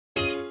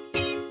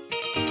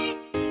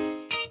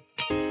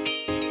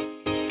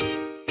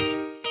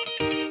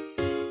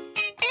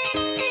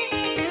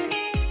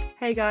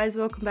Hey guys,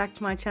 welcome back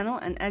to my channel,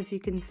 and as you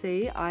can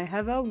see, I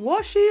have a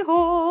washi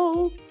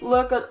haul.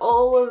 Look at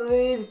all of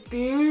these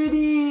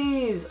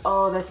beauties.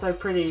 Oh, they're so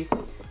pretty.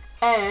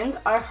 And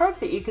I hope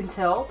that you can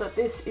tell that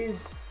this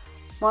is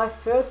my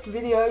first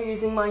video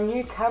using my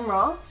new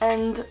camera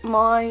and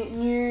my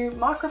new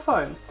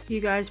microphone.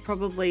 You guys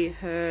probably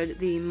heard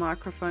the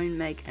microphone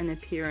make an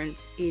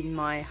appearance in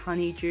my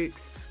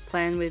Honeydukes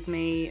plan with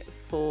me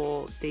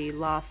for the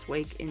last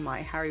week in my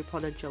Harry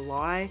Potter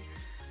July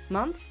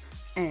month.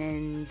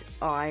 And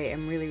I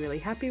am really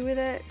happy with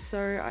it,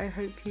 so I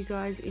hope you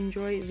guys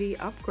enjoy the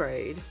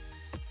upgrade.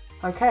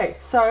 Okay,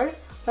 so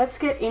let's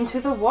get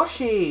into the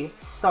washi.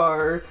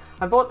 So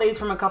I bought these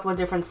from a couple of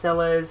different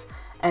sellers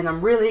and I'm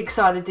really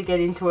excited to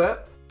get into it.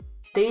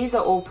 These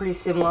are all pretty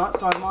similar,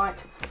 so I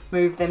might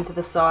move them to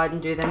the side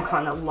and do them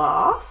kind of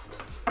last.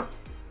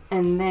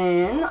 And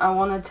then I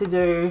wanted to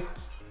do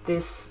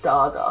this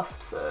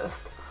Stardust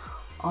first.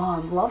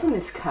 Oh, I'm loving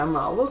this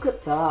camera, look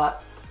at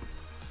that.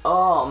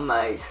 Oh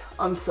mate,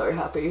 I'm so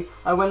happy.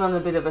 I went on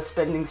a bit of a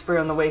spending spree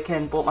on the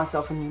weekend, bought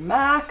myself a new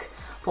Mac,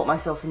 bought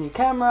myself a new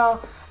camera,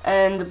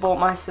 and bought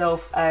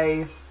myself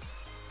a,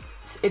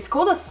 it's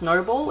called a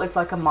Snowball, it's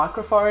like a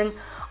microphone.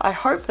 I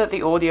hope that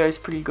the audio is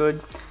pretty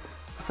good,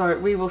 so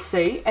we will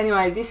see.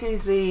 Anyway, this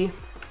is the,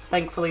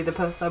 thankfully the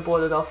person I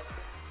bought it off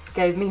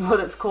gave me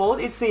what it's called.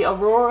 It's the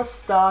Aurora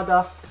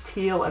Stardust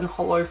Teal and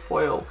Hollow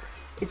Foil.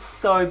 It's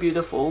so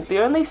beautiful. The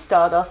only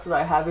Stardust that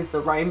I have is the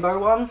rainbow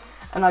one,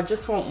 and I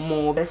just want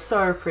more. They're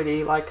so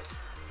pretty, like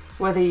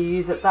whether you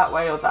use it that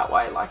way or that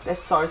way, like they're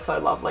so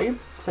lovely.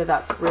 So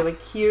that's really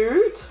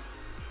cute.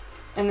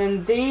 And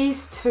then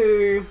these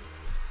two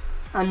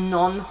are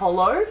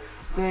non-hollow,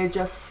 they're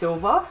just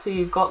silver. So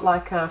you've got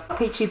like a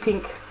peachy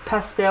pink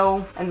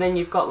pastel, and then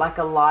you've got like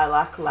a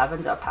lilac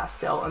lavender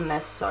pastel, and they're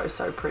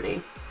so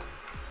pretty.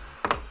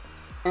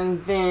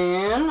 And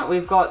then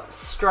we've got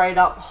straight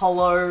up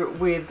hollow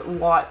with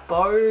white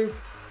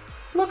bows.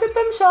 Look at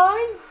them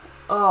shine.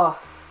 Oh,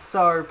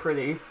 so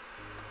pretty.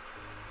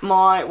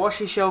 My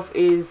washi shelf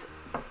is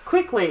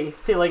quickly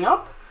filling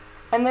up,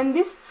 and then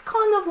this is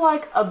kind of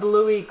like a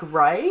bluey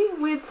grey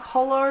with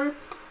hollow.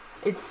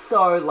 It's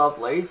so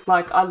lovely.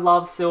 Like, I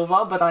love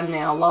silver, but I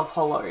now love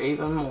hollow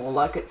even more.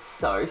 Like, it's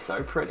so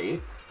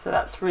pretty. So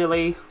that's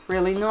really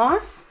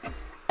nice.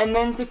 And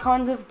then to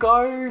kind of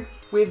go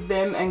with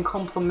them and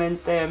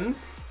complement them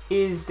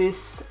is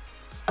this,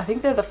 I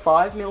think they're the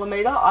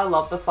 5mm. I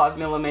love the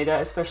 5mm,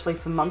 especially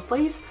for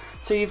monthlies.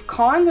 So you've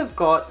kind of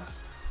got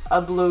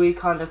a bluey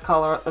kind of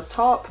colour at the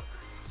top.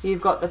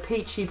 You've got the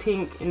peachy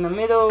pink in the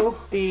middle,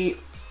 the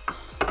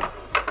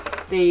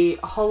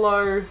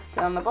hollow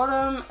down the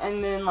bottom,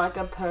 and then like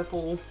a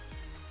purple.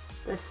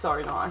 They're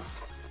so nice.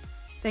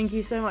 Thank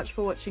you so much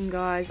for watching,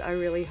 guys. I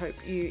really hope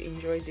you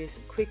enjoyed this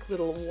quick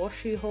little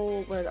washi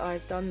haul that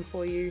I've done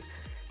for you.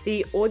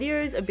 The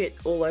audio's a bit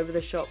all over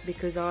the shop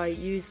because I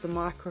use the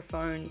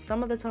microphone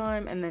some of the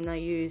time, and then I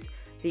use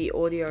the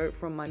audio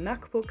from my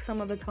MacBook some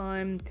of the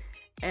time,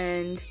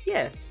 and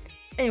yeah.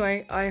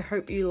 Anyway, I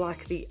hope you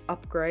like the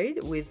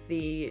upgrade with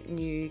the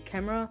new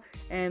camera,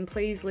 and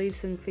please leave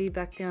some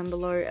feedback down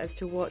below as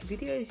to what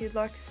videos you'd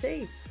like to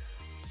see.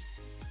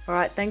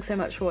 Alright, thanks so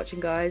much for watching,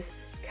 guys.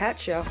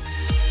 Catch ya!